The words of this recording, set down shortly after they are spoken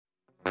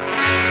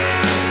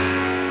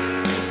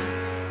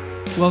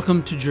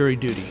Welcome to Jury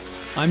Duty.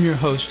 I'm your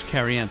host,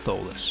 Carrie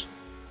Antholis.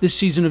 This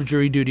season of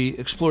Jury Duty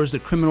explores the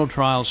criminal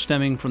trial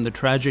stemming from the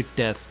tragic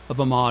death of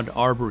Ahmaud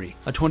Arbery,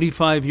 a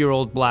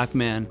 25-year-old black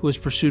man who was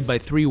pursued by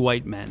three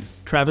white men,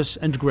 Travis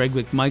and Greg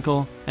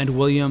McMichael and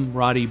William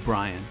Roddy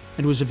Bryan,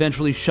 and was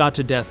eventually shot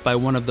to death by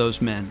one of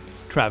those men,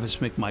 Travis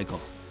McMichael.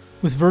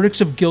 With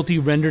verdicts of guilty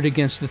rendered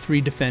against the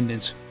three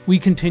defendants, we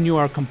continue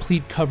our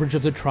complete coverage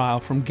of the trial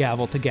from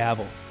gavel to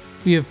gavel.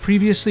 We have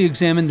previously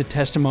examined the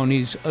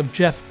testimonies of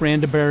Jeff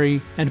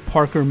Brandeberry and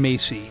Parker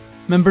Macy,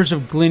 members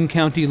of Glynn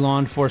County law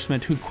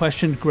enforcement who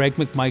questioned Greg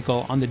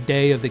McMichael on the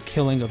day of the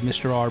killing of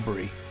Mr.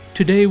 Arbery.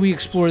 Today we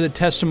explore the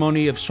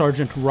testimony of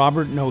Sergeant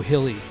Robert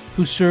Nohilly,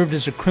 who served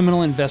as a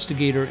criminal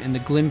investigator in the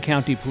Glynn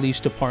County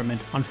Police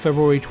Department on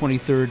February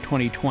 23,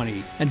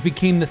 2020, and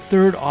became the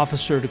third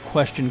officer to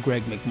question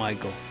Greg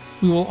McMichael.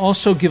 We will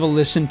also give a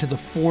listen to the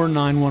 4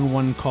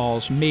 911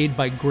 calls made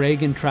by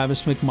Greg and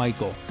Travis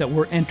McMichael that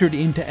were entered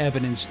into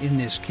evidence in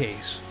this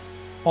case.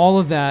 All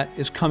of that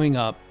is coming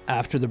up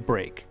after the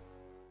break.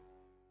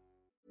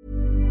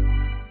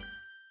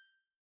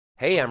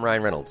 Hey, I'm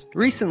Ryan Reynolds.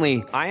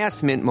 Recently, I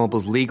asked Mint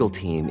Mobile's legal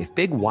team if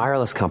big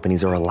wireless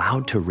companies are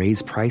allowed to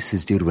raise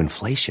prices due to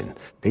inflation.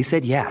 They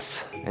said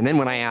yes. And then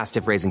when I asked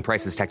if raising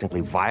prices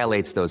technically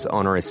violates those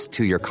onerous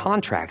 2-year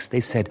contracts, they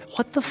said,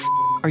 "What the f***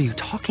 are you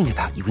talking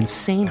about, you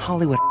insane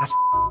Hollywood ass?"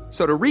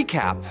 So to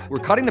recap, we're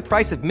cutting the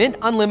price of Mint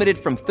Unlimited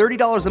from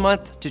 $30 a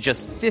month to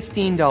just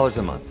 $15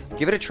 a month.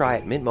 Give it a try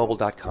at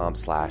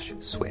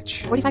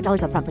mintmobile.com/switch.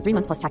 $45 up front for 3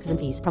 months plus taxes and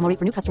fees. Promo rate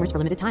for new customers for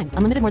limited time.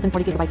 Unlimited more than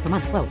 40 gigabytes per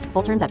month. Slows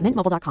full terms at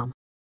mintmobile.com.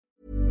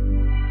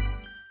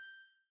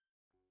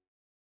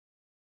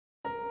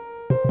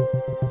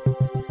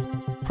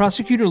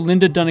 Prosecutor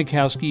Linda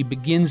Dunikowski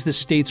begins the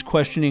state's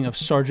questioning of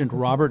Sergeant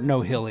Robert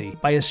Nohilly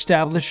by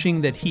establishing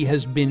that he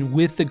has been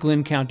with the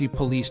Glynn County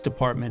Police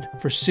Department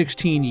for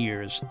 16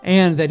 years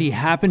and that he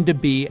happened to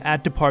be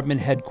at department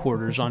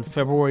headquarters on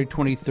February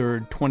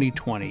 23,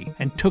 2020,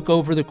 and took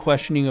over the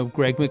questioning of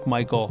Greg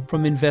McMichael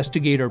from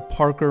investigator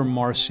Parker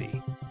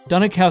Marcy.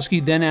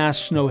 Dunikowski then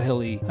asks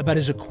Nohilly about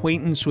his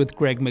acquaintance with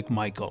Greg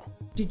McMichael.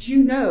 Did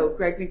you know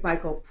Greg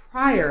McMichael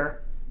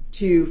prior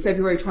to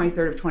February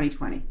 23rd of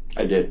 2020?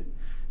 I did.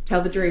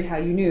 Tell the jury how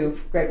you knew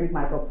Greg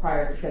McMichael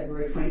prior to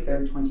February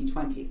 23rd,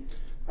 2020.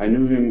 I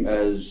knew him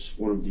as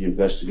one of the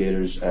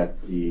investigators at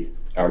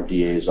our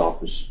DA's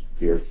office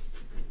here.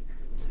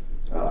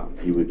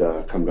 He would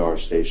come to our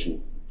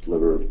station,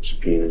 deliver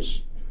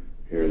subpoenas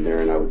here and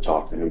there, and I would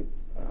talk to him.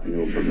 I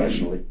knew him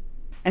professionally.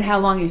 And how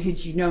long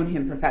had you known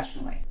him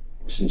professionally?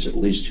 Since at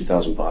least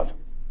 2005.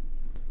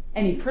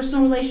 Any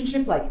personal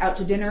relationship, like out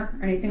to dinner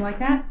or anything like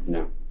that?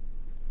 No.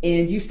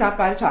 And you stopped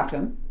by to talk to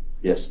him?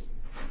 Yes.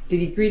 Did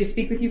he agree to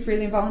speak with you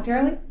freely and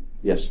voluntarily?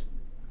 Yes.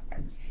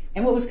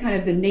 And what was kind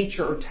of the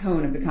nature or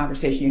tone of the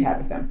conversation you had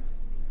with him?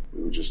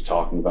 We were just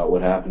talking about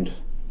what happened.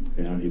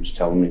 He was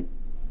telling me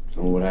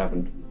what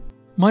happened.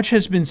 Much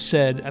has been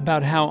said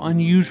about how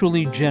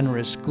unusually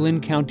generous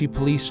Glynn County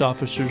police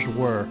officers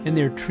were in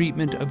their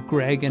treatment of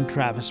Greg and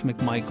Travis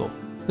McMichael.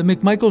 The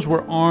McMichaels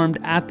were armed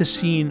at the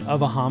scene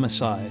of a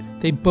homicide.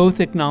 They both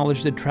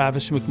acknowledged that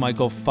Travis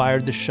McMichael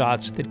fired the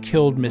shots that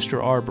killed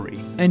Mr. Arbery.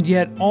 And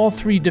yet all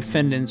three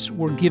defendants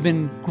were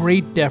given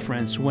great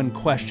deference when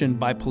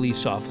questioned by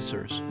police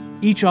officers.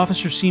 Each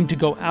officer seemed to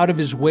go out of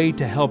his way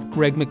to help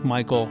Greg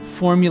McMichael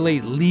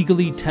formulate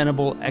legally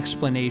tenable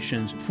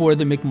explanations for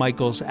the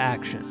McMichaels'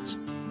 actions.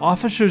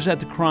 Officers at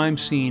the crime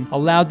scene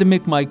allowed the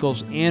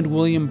McMichaels and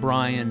William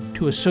Bryan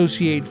to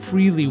associate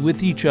freely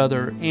with each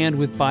other and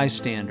with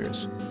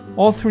bystanders.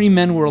 All three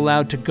men were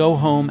allowed to go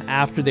home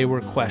after they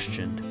were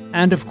questioned.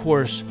 And of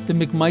course, the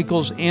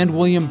McMichaels and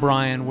William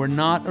Bryan were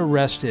not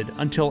arrested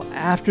until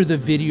after the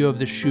video of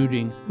the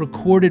shooting,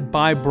 recorded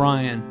by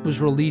Bryan, was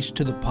released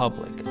to the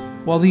public.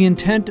 While the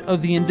intent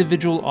of the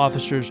individual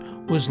officers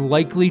was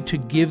likely to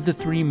give the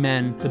three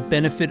men the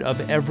benefit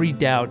of every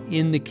doubt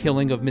in the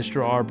killing of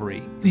Mr.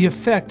 Arbery, the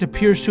effect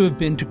appears to have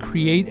been to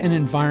create an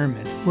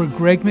environment where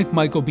Greg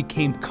McMichael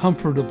became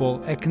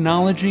comfortable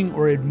acknowledging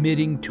or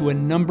admitting to a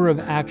number of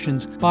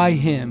actions by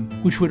him,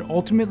 which would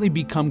ultimately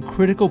become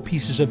critical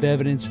pieces of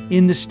evidence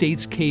in the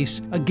state's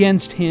case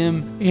against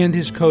him and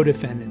his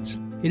co-defendants.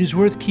 It is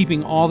worth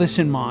keeping all this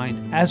in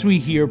mind as we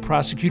hear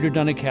Prosecutor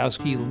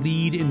Dunikowski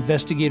lead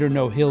investigator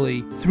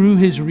Nohilly through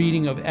his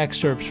reading of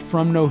excerpts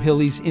from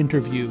Nohilly's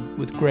interview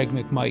with Greg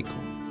McMichael.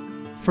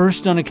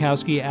 First,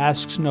 Dunikowski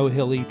asks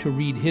Nohilly to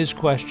read his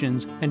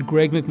questions and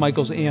Greg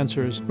McMichael's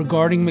answers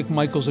regarding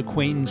McMichael's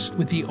acquaintance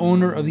with the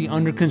owner of the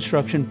under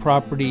construction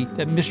property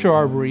that Mr.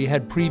 Arbery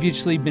had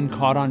previously been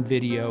caught on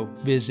video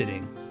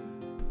visiting.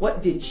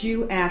 What did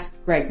you ask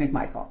Greg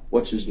McMichael?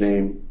 What's his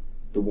name?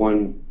 The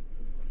one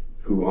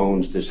who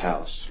owns this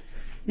house.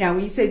 Now,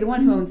 when you say the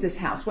one who owns this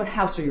house, what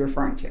house are you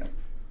referring to?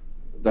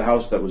 The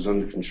house that was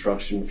under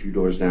construction a few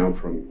doors down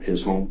from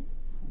his home.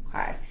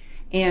 Okay.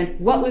 And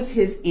what was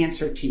his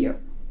answer to you?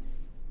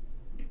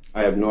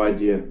 I have no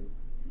idea.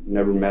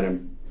 Never met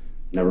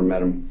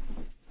him.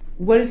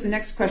 What is the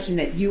next question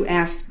that you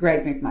asked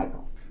Greg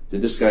McMichael?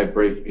 Did this guy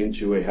break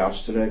into a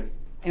house today?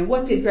 And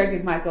what did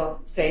Greg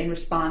McMichael say in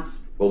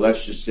response? Well,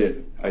 that's just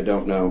it. I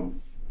don't know.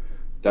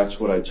 That's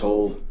what I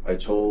told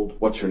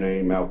what's her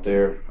name out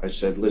there. I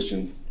said,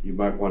 listen, you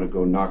might want to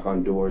go knock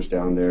on doors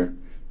down there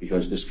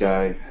because this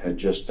guy had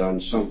just done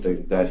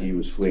something that he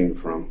was fleeing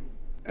from.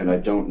 And I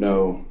don't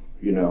know,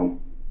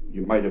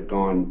 you might have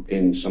gone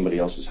in somebody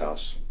else's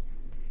house.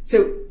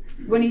 So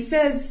when he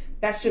says,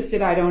 that's just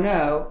it, I don't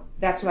know,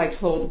 that's what I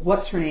told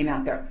what's her name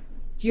out there.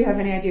 Do you have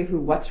any idea who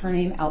what's her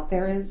name out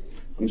there is?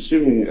 I'm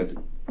assuming at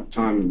the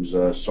time it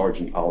was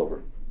Sergeant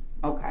Oliver.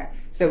 Okay.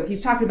 So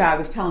he's talking about, I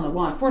was telling a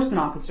law enforcement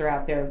officer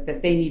out there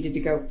that they needed to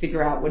go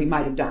figure out what he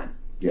might have done.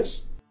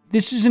 Yes.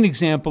 This is an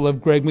example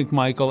of Greg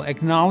McMichael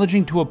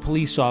acknowledging to a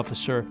police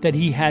officer that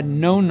he had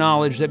no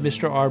knowledge that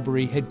Mr.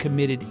 Arbery had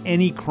committed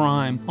any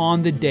crime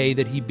on the day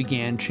that he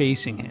began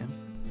chasing him.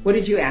 What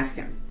did you ask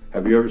him?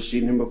 Have you ever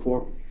seen him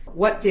before?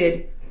 What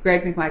did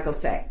Greg McMichael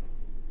say?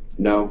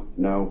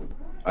 No.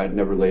 I'd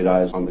never laid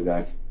eyes on the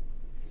guy.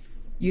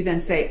 You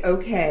then say,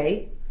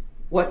 okay.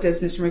 What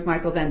does Mr.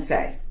 McMichael then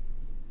say?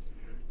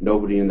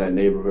 Nobody in that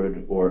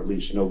neighborhood, or at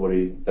least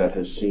nobody that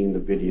has seen the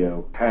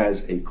video,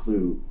 has a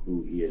clue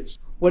who he is.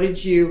 What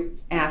did you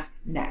ask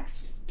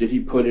next? Did he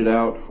put it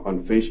out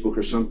on Facebook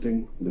or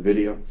something, the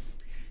video?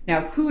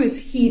 Now, who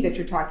is he that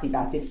you're talking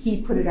about? Did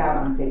he put it out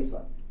on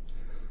Facebook?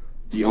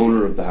 The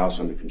owner of the house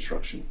under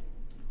construction.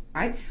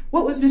 All right.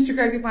 What was Mr.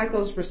 Greg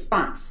McMichael's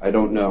response? I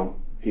don't know.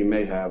 He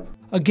may have.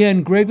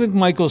 Again, Greg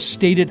McMichael's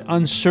stated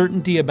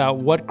uncertainty about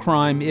what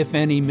crime, if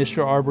any,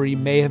 Mr. Arbery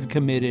may have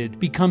committed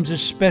becomes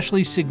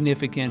especially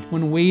significant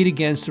when weighed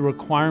against the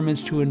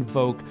requirements to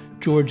invoke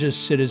Georgia's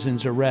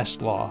citizens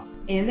arrest law.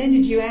 And then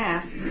did you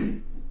ask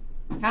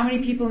how many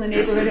people in the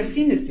neighborhood have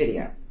seen this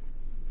video?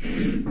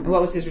 And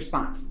what was his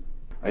response?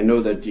 I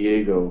know that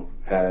Diego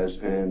has,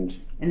 and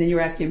then you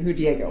were asking him who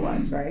Diego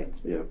was, right?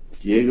 Yeah.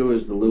 Diego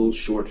is the little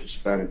short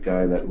Hispanic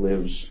guy that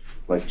lives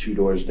like 2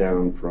 doors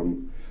down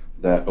from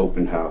that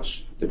open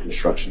house, the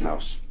construction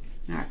house.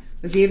 All right.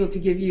 Was he able to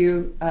give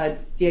you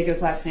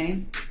Diego's last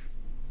name?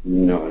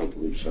 No, I don't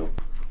believe so.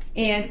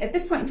 And at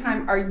this point in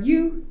time, are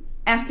you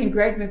asking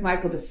Greg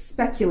McMichael to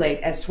speculate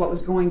as to what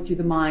was going through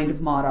the mind of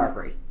Ahmaud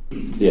Arbery?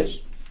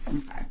 Yes.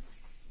 Okay.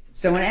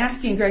 So when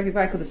asking Greg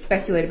McMichael to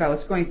speculate about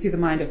what's going through the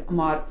mind of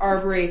Ahmaud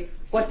Arbery,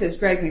 what does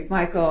Greg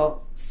McMichael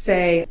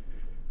say?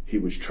 He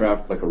was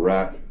trapped like a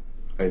rat.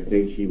 I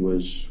think he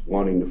was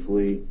wanting to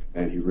flee,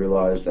 and he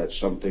realized that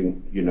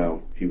something,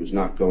 he was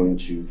not going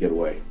to get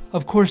away.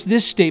 Of course,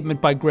 this statement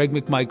by Greg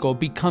McMichael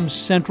becomes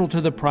central to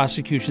the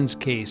prosecution's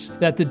case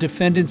that the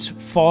defendants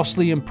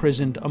falsely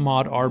imprisoned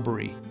Ahmaud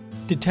Arbery.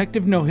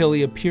 Detective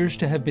Nohilly appears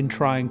to have been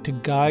trying to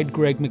guide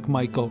Greg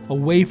McMichael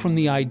away from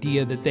the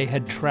idea that they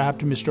had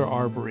trapped Mr.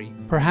 Arbery,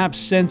 perhaps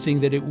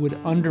sensing that it would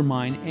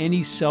undermine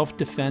any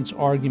self-defense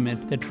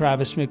argument that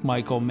Travis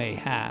McMichael may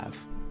have.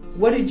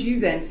 What did you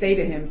then say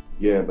to him?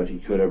 Yeah, but he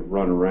could have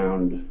run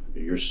around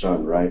your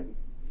son, right?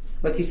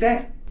 What's he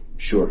say?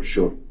 Sure.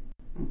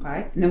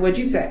 Okay. And then what'd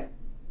you say?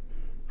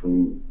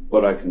 From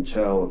what I can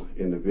tell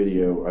in the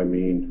video,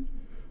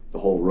 the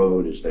whole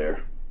road is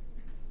there.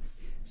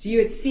 So you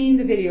had seen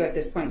the video at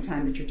this point in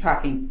time that you're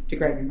talking to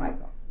Greg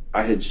McMichael?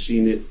 I had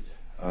seen it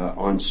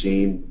on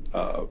scene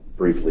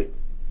briefly.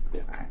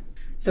 Yeah. Okay.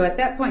 So at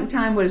that point in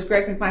time, what does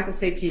Greg McMichael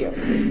say to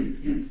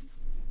you?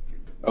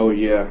 Oh,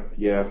 yeah.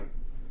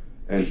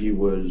 And he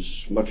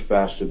was much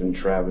faster than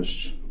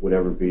Travis would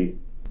ever be.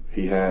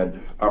 He had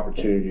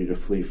opportunity to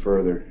flee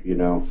further,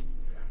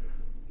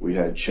 We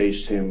had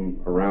chased him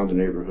around the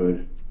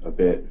neighborhood a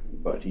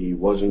bit, but he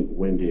wasn't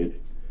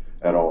winded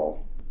at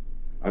all.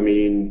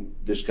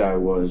 This guy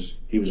was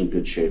in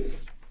good shape.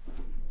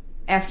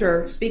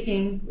 After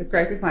speaking with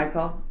Greg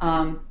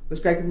McMichael, was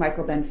Greg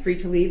McMichael then free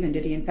to leave, and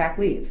did he in fact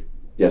leave?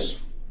 Yes.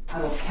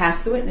 I will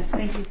pass the witness.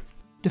 Thank you.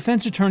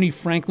 Defense attorney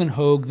Franklin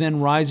Hogue then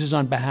rises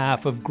on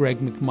behalf of Greg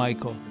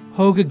McMichael.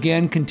 Hogue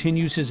again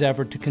continues his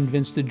effort to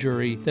convince the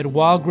jury that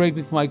while Greg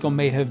McMichael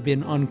may have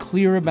been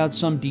unclear about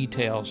some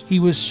details, he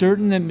was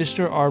certain that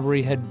Mr.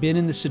 Arbery had been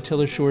in the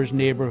Satilla Shores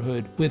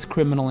neighborhood with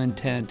criminal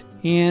intent,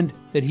 and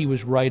that he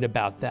was right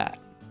about that.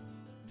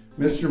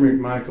 Mr.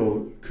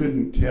 McMichael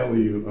couldn't tell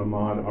you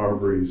Ahmaud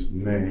Arbery's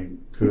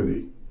name, could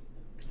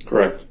he?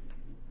 Correct.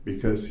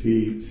 Because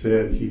he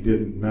said he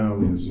didn't know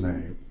his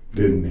name,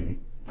 didn't he?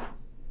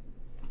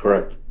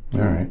 Correct. All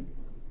right.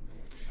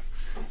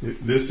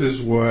 This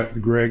is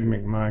what Greg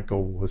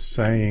McMichael was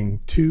saying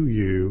to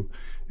you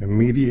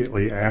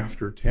immediately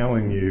after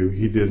telling you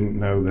he didn't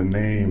know the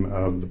name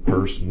of the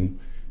person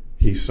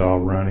he saw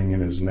running in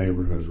his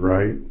neighborhood,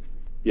 right?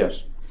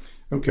 Yes.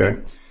 Okay.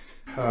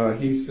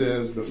 He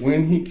says, but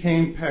when he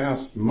came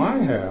past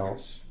my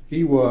house,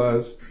 he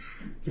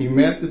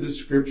met the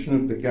description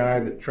of the guy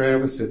that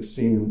Travis had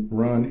seen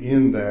run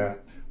in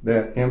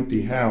that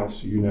empty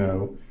house,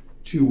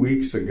 2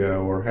 weeks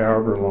ago or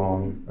however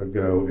long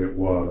ago it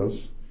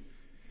was.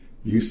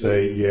 You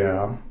say,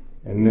 yeah.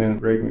 And then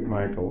Greg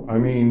McMichael,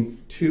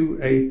 to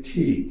a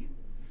T.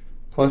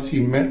 Plus he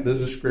met the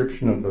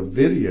description of the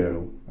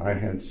video I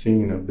had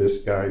seen of this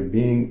guy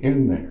being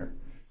in there.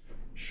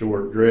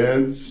 Short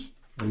dreads,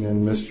 And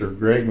then Mr.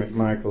 Greg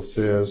McMichael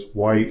says,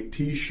 white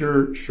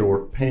t-shirt,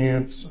 short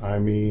pants.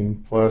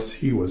 Plus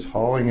he was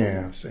hauling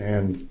ass.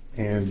 And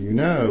you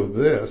know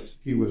this,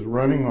 he was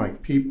running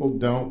like people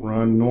don't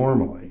run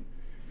normally.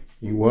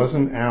 He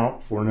wasn't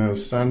out for no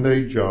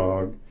Sunday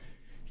jog.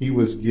 He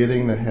was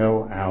getting the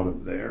hell out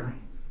of there.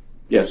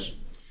 Yes.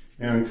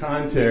 Now in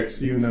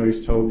context, even though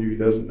he's told you he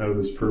doesn't know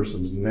this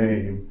person's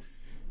name,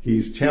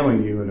 he's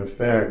telling you in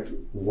effect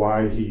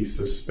why he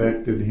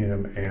suspected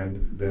him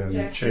and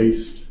then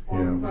chased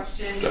him.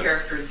 Question,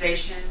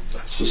 characterization.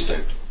 That's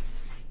sustained.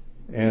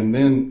 And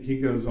then he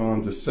goes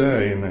on to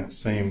say in that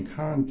same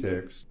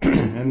context,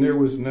 and there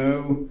was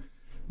no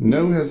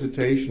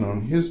hesitation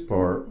on his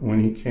part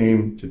when he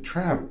came to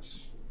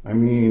Travis.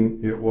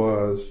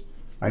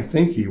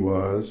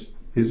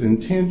 His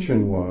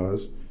intention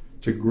was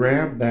to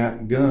grab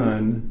that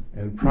gun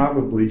and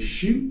probably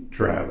shoot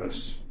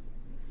Travis.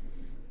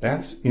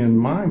 That's in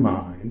my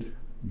mind.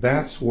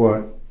 That's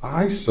what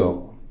I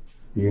saw,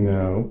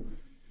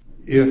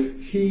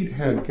 If he'd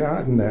had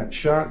gotten that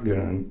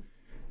shotgun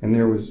and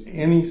there was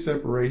any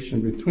separation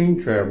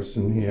between Travis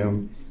and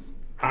him,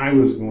 I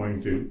was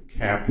going to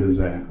cap his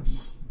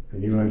ass.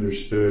 And you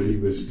understood he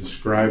was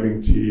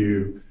describing to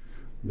you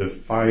the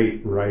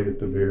fight right at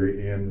the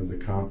very end of the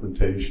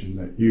confrontation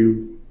that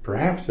you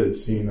perhaps had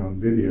seen on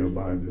video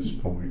by this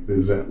point.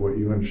 Is that what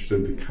you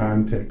understood the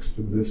context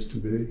of this to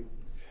be?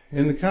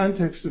 In the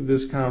context of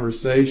this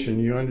conversation,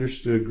 you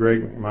understood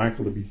Greg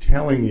McMichael to be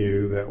telling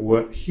you that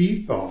what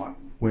he thought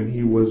when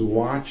he was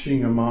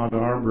watching Ahmaud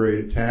Arbery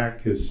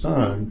attack his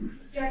son.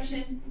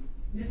 Objection.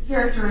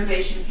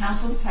 Mischaracterization.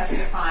 Counsel's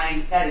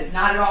testifying that is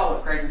not at all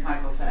what Greg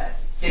McMichael said.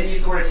 Didn't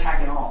use the word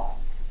attack at all.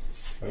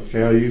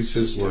 Okay, I'll use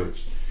his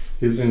words.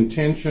 His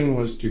intention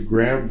was to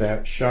grab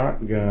that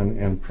shotgun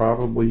and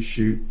probably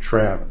shoot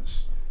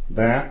Travis.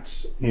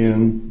 That's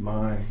in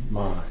my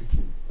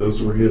mind.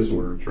 Those were his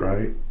words,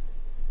 right?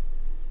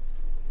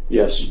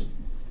 Yes.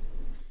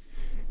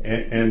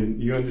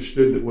 And you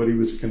understood that what he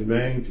was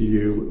conveying to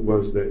you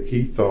was that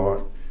he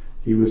thought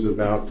he was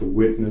about to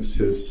witness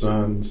his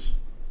son's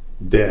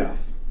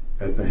death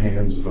at the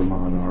hands of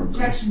Ahmaud Arbery.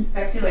 Objection,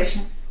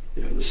 speculation.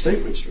 Yeah, the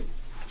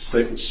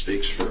statement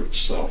speaks for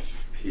itself.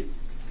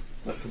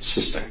 It's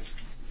sustained.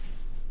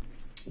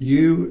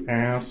 You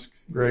asked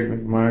Greg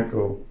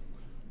McMichael,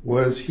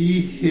 was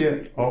he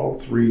hit all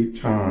 3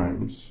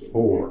 times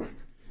or?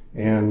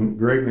 And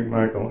Greg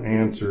McMichael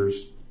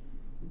answers,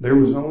 there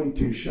was only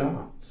 2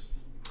 shots.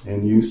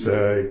 And you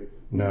say,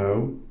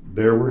 no,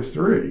 there were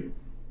 3,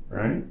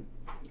 right?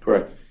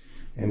 Correct.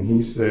 And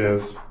he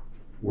says,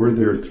 were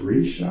there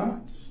 3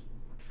 shots?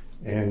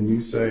 And you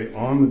say,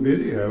 on the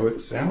video, it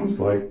sounds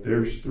like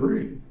there's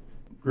 3.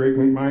 Greg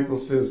McMichael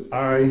says,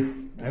 I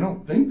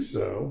don't think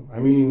so.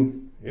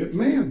 It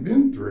may have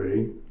been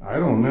 3. I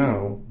don't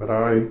know. But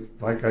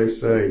like I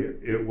say,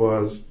 it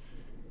was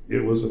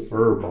a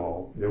fur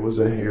ball. It was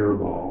a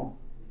hairball.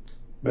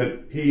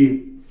 But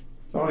he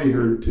thought he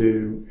heard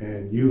 2,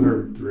 and you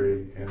heard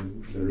 3,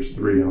 and there's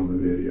 3 on the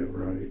video,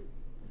 right?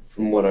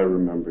 From what I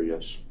remember,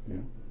 yes. Yeah.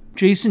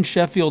 Jason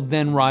Sheffield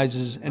then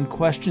rises and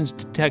questions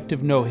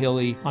Detective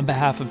Nohilly on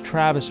behalf of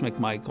Travis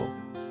McMichael.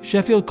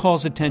 Sheffield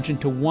calls attention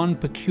to one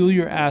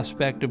peculiar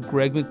aspect of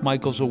Greg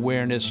McMichael's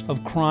awareness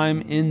of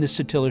crime in the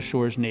Satilla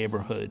Shores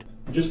neighborhood.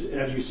 Just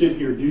as you sit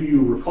here, do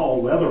you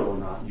recall whether or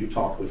not you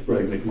talked with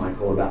Greg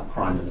McMichael about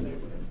crime in the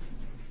neighborhood?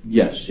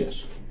 Yes.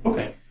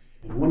 Okay.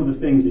 And one of the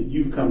things that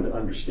you've come to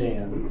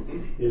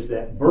understand is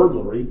that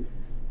burglary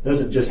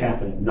doesn't just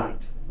happen at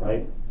night,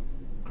 right?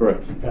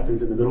 Correct. It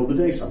happens in the middle of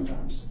the day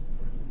sometimes.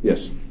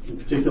 Yes. In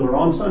particular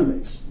on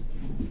Sundays.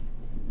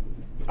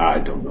 I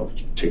don't know if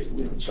it's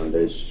particularly on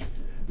Sundays.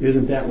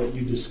 Isn't that what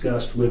you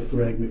discussed with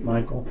Greg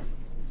McMichael?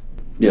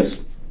 Yes.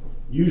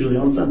 Usually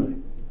on Sunday.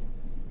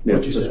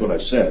 Yes, that's what I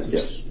said,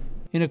 yes.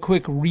 In a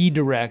quick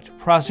redirect,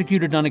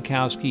 Prosecutor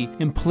Dunikowski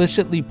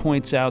implicitly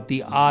points out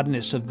the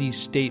oddness of these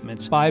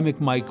statements by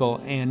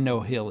McMichael and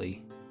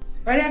Nohilly.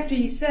 Right after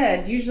you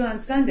said, usually on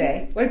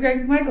Sunday, what did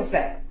Greg McMichael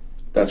say?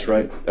 That's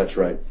right.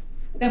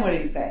 Then what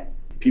did he say?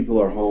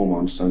 People are home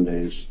on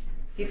Sundays.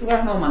 People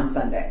are home on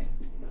Sundays.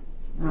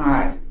 All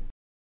right.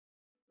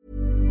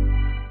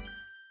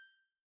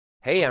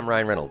 Hey, I'm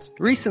Ryan Reynolds.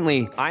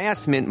 Recently, I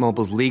asked Mint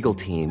Mobile's legal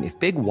team if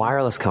big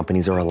wireless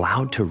companies are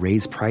allowed to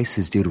raise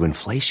prices due to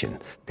inflation.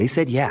 They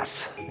said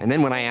yes. And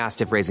then when I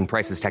asked if raising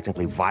prices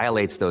technically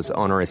violates those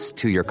onerous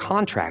 2-year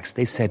contracts,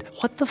 they said,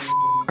 what the f***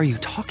 are you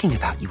talking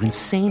about, you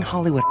insane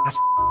Hollywood ass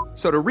f-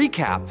 So to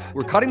recap,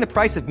 we're cutting the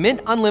price of Mint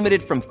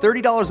Unlimited from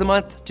 $30 a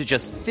month to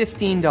just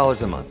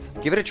 $15 a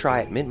month. Give it a try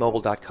at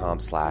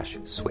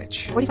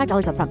mintmobile.com/switch.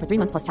 $45 up front for 3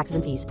 months plus taxes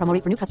and fees. Promo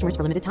rate for new customers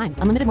for limited time.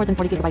 Unlimited more than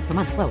 40 gigabytes per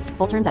month. Slows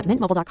full terms at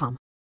mintmobile.com.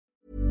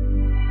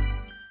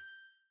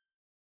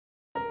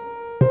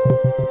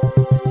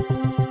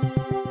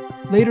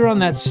 Later on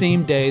that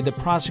same day, the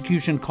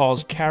prosecution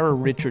calls Kara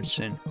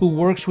Richardson, who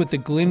works with the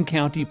Glynn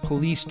County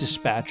Police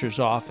Dispatcher's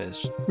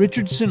Office.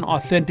 Richardson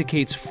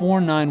authenticates 4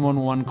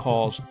 911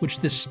 calls, which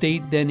the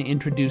state then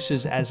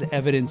introduces as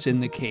evidence in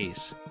the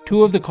case.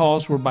 2 of the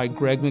calls were by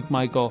Greg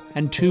McMichael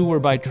and 2 were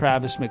by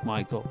Travis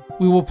McMichael.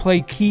 We will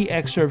play key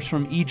excerpts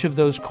from each of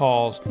those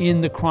calls in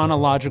the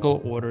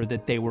chronological order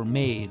that they were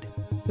made.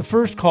 The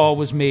first call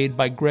was made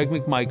by Greg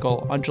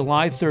McMichael on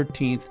July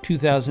 13,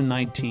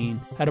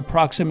 2019 at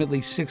approximately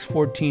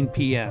 6:14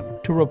 p.m.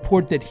 to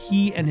report that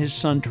he and his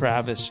son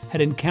Travis had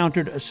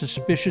encountered a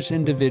suspicious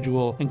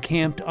individual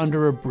encamped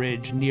under a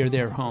bridge near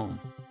their home.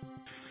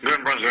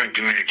 Good Brunswick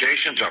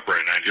Communications,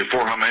 Operator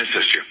 924, how may I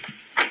assist you?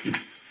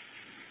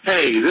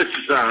 Hey, this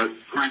is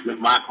Greg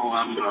McMichael.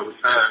 I'm a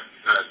retired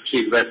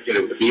chief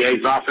investigator with the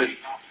DA's office.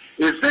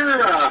 Is there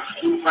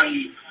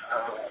anybody,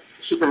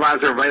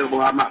 supervisor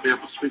available I might be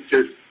able to speak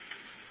to?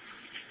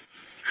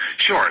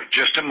 Sure,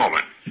 just a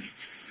moment.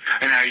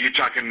 And are you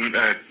talking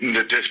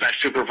the dispatch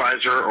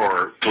supervisor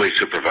or police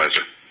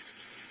supervisor?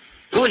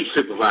 Police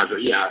supervisor,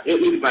 yeah.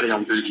 Anybody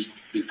on duty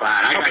would be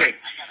fine. Okay.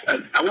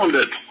 I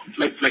wanted to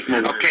make an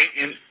interview.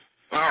 Okay,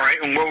 all right,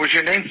 and what was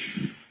your name?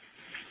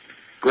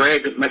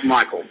 Greg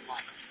McMichael.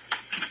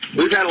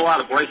 We've had a lot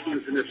of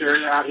break-ins in this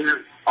area out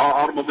here,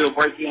 automobile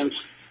break-ins,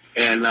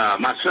 and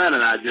my son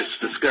and I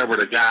just discovered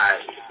a guy.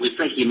 We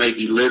think he may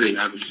be living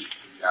on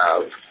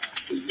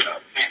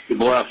the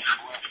Bluff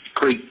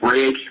Creek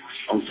Bridge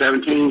on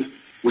 17.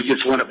 We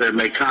just went up there and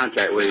made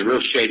contact with him,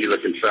 real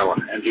shady-looking fella,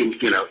 and he,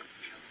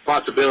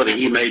 possibility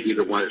he may be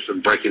the one that's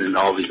been breaking into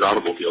all these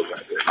automobiles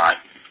out there. I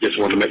just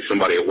wanted to make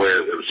somebody aware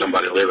that there was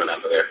somebody living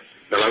under there.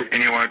 Hello?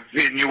 And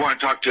you want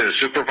to talk to the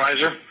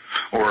supervisor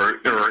or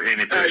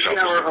any police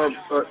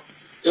officer?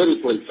 Any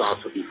police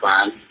officer would be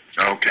fine.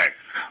 Okay.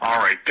 All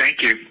right.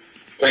 Thank you.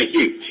 Thank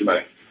you.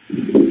 Bye.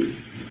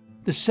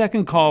 The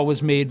second call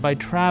was made by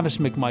Travis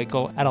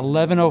McMichael at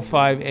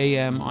 11:05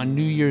 a.m. on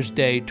New Year's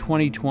Day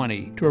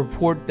 2020 to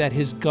report that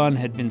his gun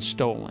had been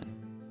stolen.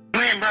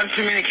 Brunswick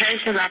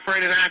Communications,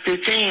 Operator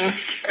 915.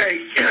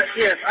 Hey,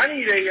 yes, I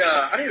need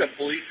a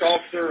police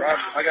officer.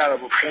 I got a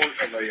report of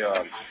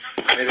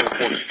I need a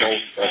report of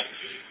stolen stuff.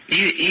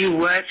 You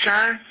what,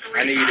 sir?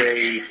 I need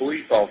a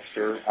police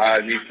officer. I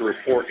need to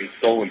report a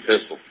stolen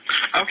pistol.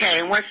 Okay,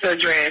 and what's the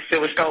address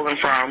it was stolen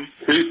from?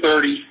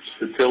 230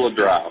 Satilla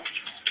Drive.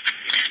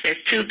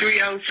 It's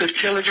 230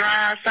 Satilla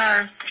Drive,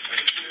 sir?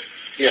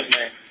 Yes,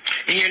 ma'am.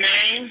 And your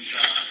name?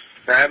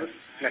 Travis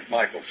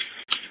McMichael.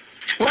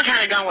 What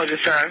kind of gun was it,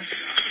 sir?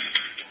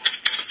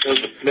 It was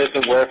a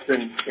Smith &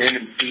 Wesson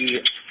M&P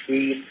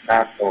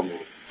only.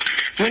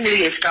 When did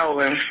it get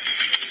stolen?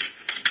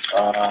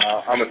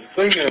 I'm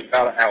assuming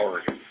about an hour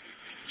ago.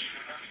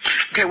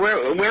 Okay,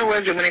 where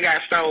was it when it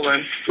got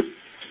stolen?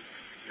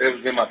 It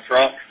was in my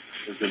truck.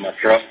 On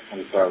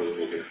the side of the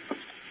road here.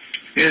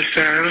 Yes,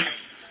 sir.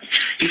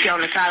 You see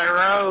on the side of the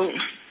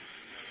road?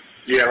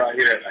 Yeah, right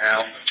here at the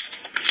house.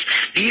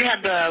 Do you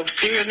have the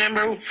serial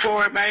number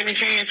for it by any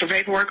chance or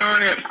paperwork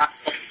on it?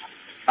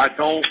 I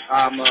don't.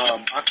 I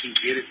can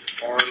get it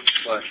tomorrow,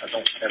 but I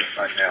don't have it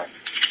right now.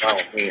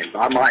 But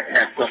I might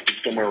have something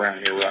somewhere around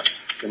here right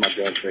in my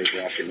gun safe.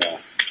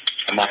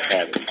 I might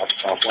have it.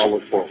 I'll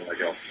look for it when I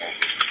go.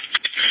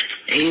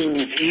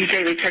 And you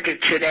say they took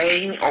it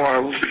today,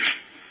 or?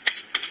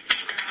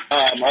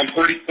 I'm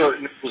pretty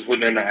certain it was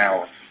within an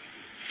hour.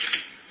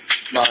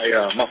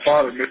 My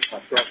father missed my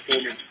truck for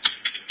me.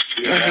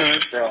 He had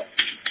my truck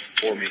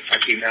for me. I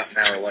came out an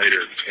hour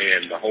later,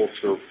 and the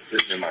holster was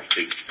sitting in my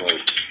seat. So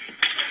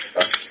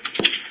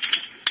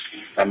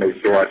I made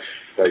sure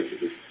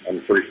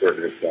I'm pretty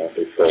certain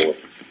they stole it.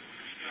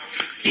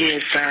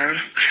 Yes,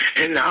 sir.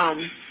 And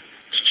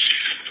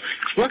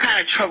what kind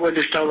of truck was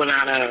it stolen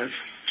out of?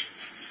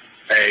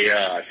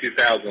 A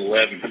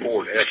 2011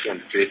 Ford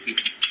F-150,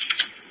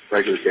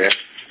 regular gas.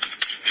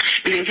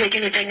 You didn't take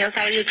anything else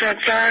out of your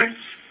truck, sir?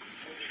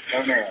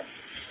 No, ma'am.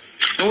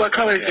 And what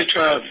color is the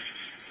truck?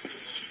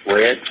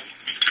 Red.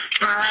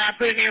 All right, I'll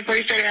put it in for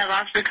you so you have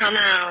officer come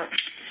out.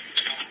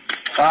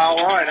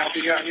 All right, I'll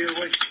be out here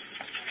with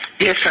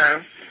you. Yes,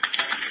 sir.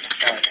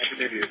 All right, happy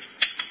New Year.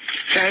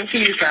 Same to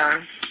you,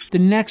 sir. The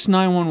next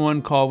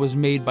 911 call was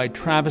made by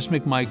Travis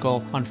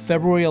McMichael on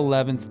February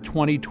 11th,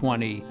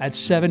 2020 at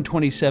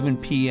 7:27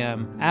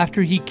 p.m.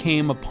 after he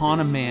came upon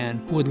a man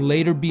who would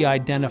later be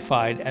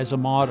identified as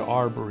Ahmaud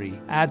Arbery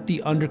at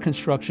the under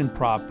construction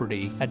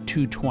property at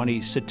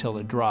 220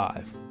 Satilla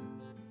Drive.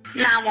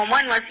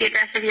 911, what's the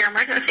address of your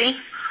emergency?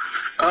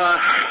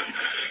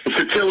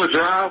 Satilla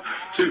Drive,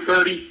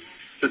 230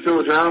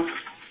 Satilla Drive.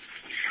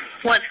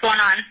 What's going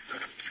on?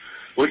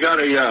 We've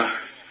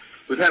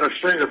had a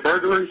string of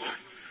burglaries.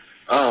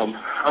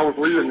 I was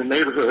leaving the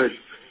neighborhood,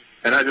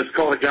 and I just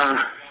caught a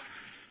guy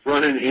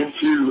running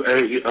into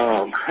a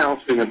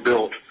house being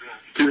built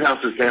 2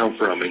 houses down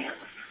from me.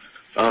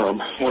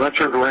 When I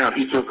turned around,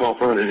 he took off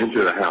running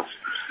into the house.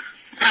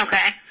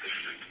 Okay.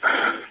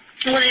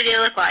 What did he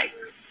look like?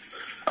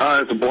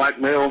 It's a black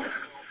male,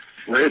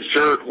 red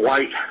shirt,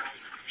 white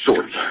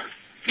shorts.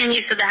 And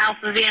you said the house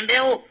was being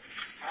built?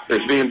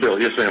 It's being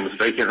built. Yes, ma'am. It's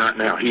vacant right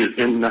now. He is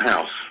in the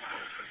house.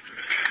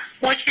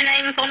 What's your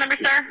name and phone number,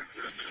 sir?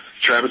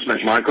 Travis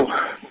McMichael,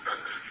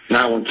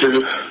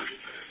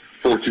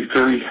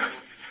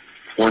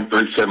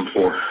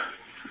 912-423-1374.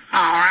 All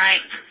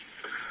right.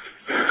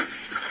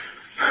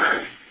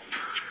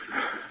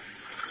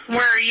 Where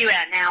are you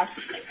at now?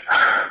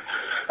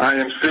 I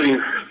am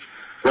sitting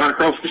right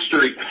across the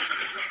street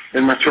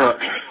in my truck,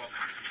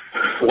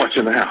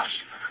 watching the house.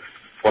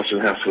 Watching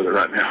the house with it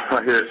right now.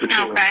 Right here at the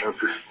Okay.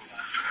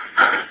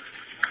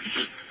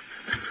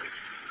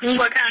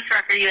 What kind of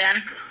truck are you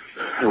in?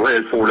 A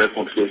red Ford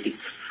F-150.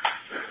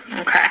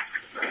 Okay.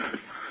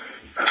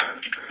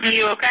 Are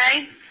you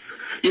okay?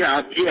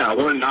 Yeah.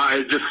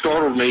 It just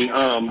startled me.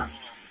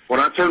 When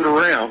I turned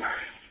around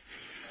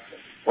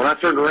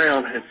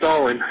and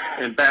saw him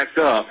and backed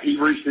up, he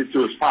reached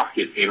into his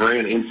pocket and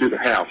ran into the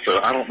house.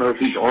 So I don't know if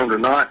he's armed or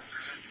not,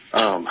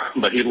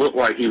 but he looked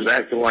like he was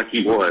acting like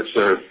he was.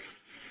 So,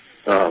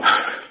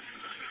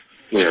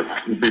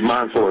 be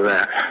mindful of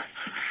that.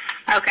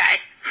 Okay.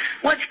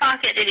 Which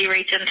pocket did he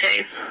reach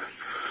into?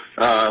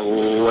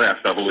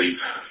 Left, I believe.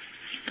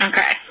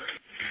 Okay.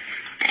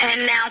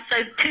 And now,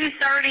 so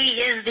 230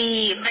 is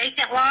the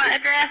vacant lot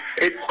address?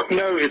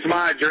 It's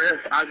my address.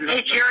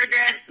 It's your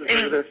address?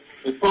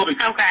 It's probably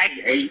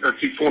 228 or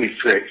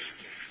 226.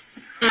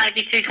 Might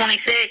be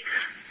 226?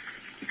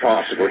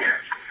 Possibly.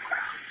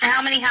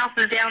 How many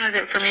houses down is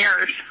it from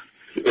yours?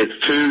 It's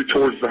 2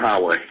 towards the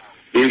highway.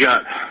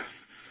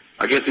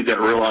 I guess he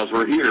didn't realize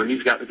we're here.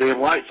 He's got the damn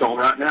lights on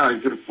right now.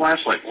 He's got a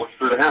flashlight looking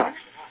through the house.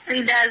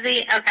 Does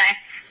he? Okay.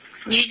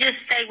 You just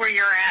stay where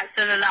you're at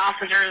so that the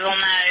officers will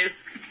know.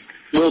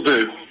 Will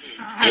do.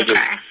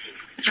 Okay.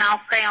 And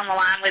I'll stay on the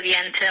line with you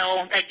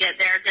until they get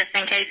there, just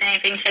in case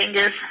anything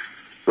changes.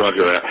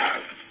 Roger that.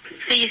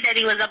 So you said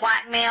he was a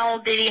black male.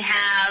 Did he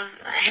have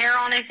hair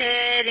on his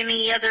head?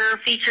 Any other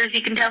features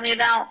you can tell me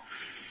about?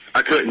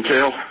 I couldn't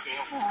tell.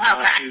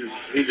 Okay.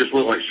 He just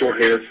looked like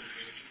short hair.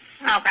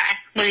 Okay.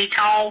 Was he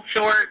tall,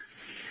 short?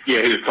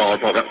 Yeah, he was tall,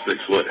 probably about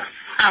 6 foot.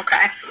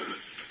 Okay.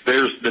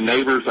 There's the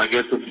neighbors. I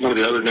guess if one of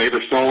the other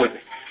neighbors saw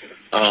it.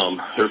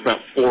 There's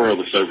about 4 of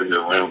us over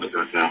here around it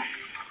right now.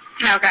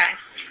 Okay.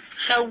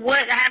 So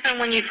what happened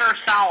when you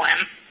first saw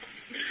him?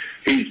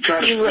 He's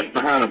trying to sneak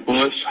behind a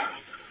bush.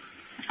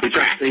 He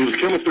was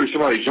coming through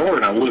somebody's yard,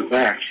 and I looked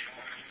back,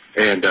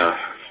 and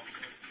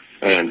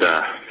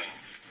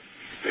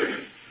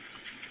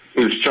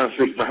he was trying to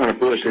sneak behind a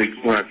bush. And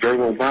when I drove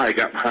on by, he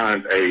got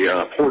behind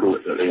a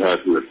portalet that they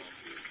had here.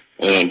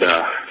 And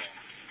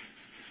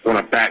when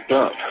I backed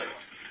up,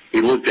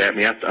 he looked at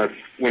me. I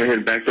went ahead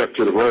and backed up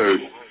to the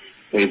road,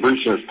 and he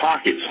reached in his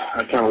pockets.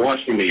 I kind of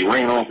watched him, and he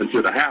ran off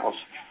into the house,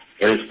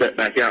 and then stepped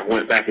back out and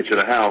went back into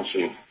the house,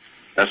 and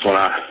that's when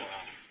I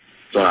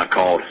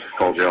called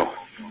y'all.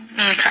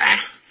 Okay.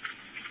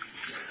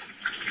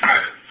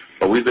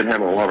 But we've been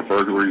having a lot of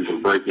burglaries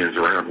and break-ins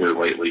around here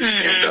lately,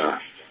 and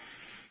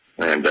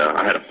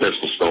I had a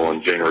pistol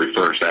stolen January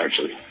 1st,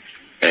 actually.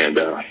 And,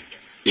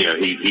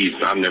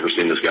 I've never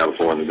seen this guy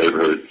before in the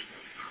neighborhood.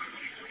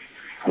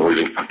 We've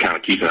been kind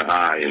of keeping an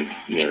eye,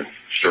 and,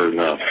 sure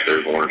enough,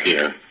 there's one,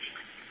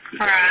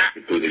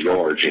 through the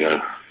yards,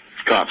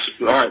 Cops.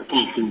 All right,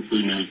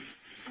 please.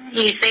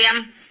 You see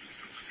him?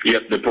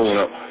 Yep, they're pulling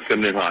up,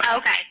 coming in hot.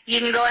 Okay. You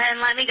can go ahead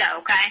and let me go,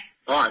 okay?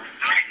 All right.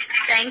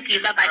 Thank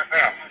you.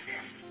 Bye-bye.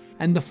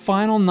 And the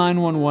final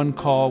 911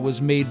 call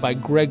was made by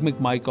Greg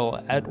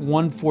McMichael at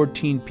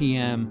 1:14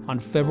 p.m. on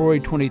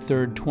February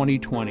 23,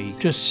 2020,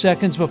 just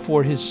seconds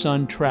before his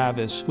son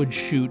Travis would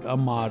shoot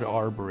Ahmaud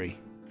Arbery.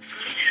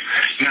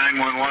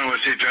 911,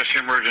 what's the address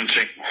of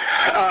emergency?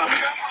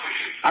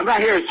 I'm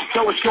right here at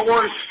Satilla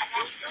Shores.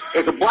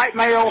 There's a black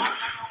male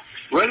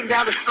running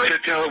down the street.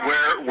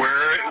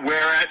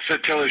 Where at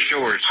Satilla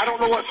Shores? I don't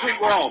know what street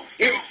we're on.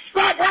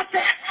 Stop right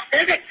there!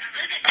 Is it?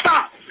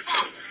 Stop!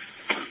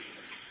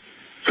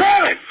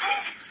 Travis!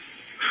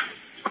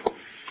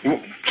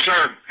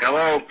 Sir,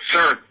 hello,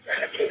 sir.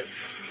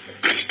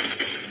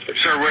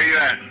 Sir, where you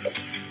at?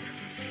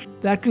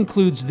 That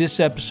concludes this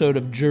episode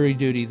of Jury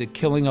Duty, The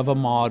Killing of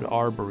Ahmaud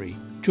Arbery.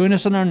 Join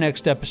us on our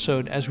next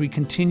episode as we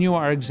continue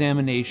our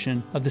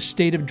examination of the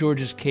state of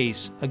Georgia's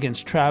case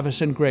against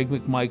Travis and Greg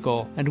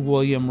McMichael and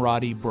William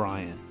Roddy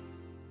Bryan.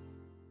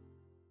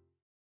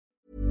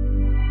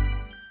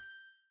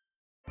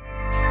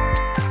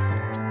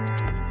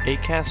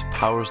 Acast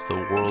powers the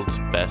world's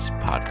best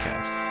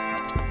podcasts.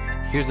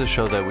 Here's a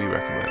show that we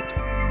recommend.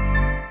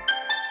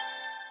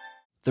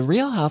 The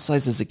Real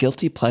Housewives is a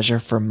guilty pleasure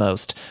for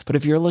most, but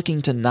if you're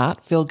looking to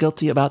not feel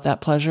guilty about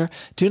that pleasure,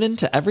 tune in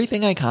to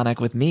Everything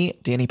Iconic with me,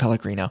 Danny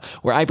Pellegrino,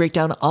 where I break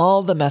down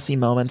all the messy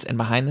moments and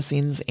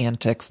behind-the-scenes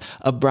antics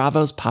of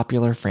Bravo's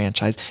popular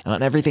franchise. And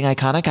on Everything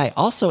Iconic, I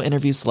also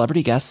interview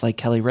celebrity guests like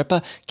Kelly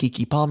Ripa,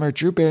 Keke Palmer,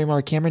 Drew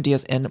Barrymore, Cameron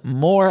Diaz, and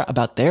more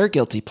about their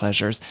guilty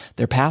pleasures,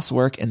 their past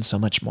work, and so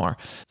much more.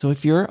 So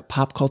if you're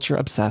pop culture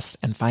obsessed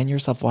and find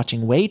yourself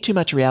watching way too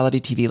much reality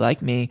TV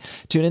like me,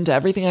 tune in to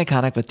Everything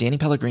Iconic with Danny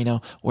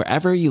Pellegrino,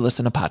 wherever you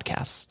listen to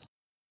podcasts.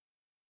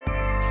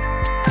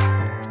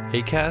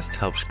 Acast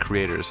helps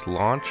creators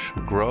launch,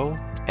 grow,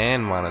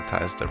 and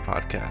monetize their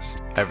podcasts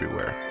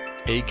everywhere.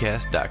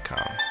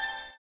 Acast.com.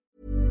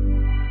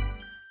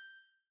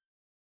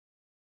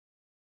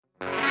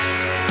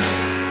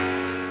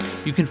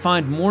 You can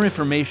find more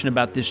information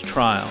about this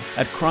trial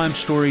at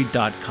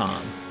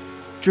crimestory.com.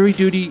 Jury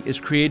Duty is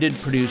created,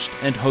 produced,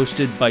 and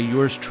hosted by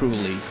yours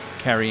truly,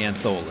 Carrie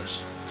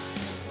Antholis.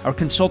 Our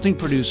consulting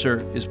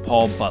producer is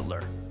Paul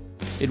Butler.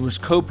 It was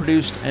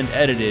co-produced and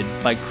edited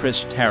by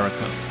Chris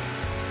Tarracone.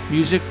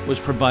 Music was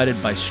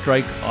provided by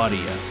Strike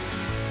Audio.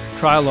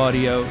 Trial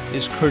audio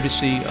is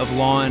courtesy of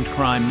Law and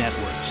Crime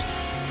Networks.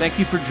 Thank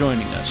you for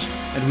joining us,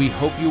 and we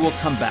hope you will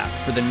come back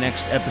for the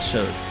next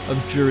episode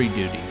of Jury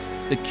Duty,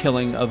 the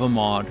killing of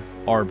Ahmaud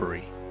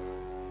Arbery.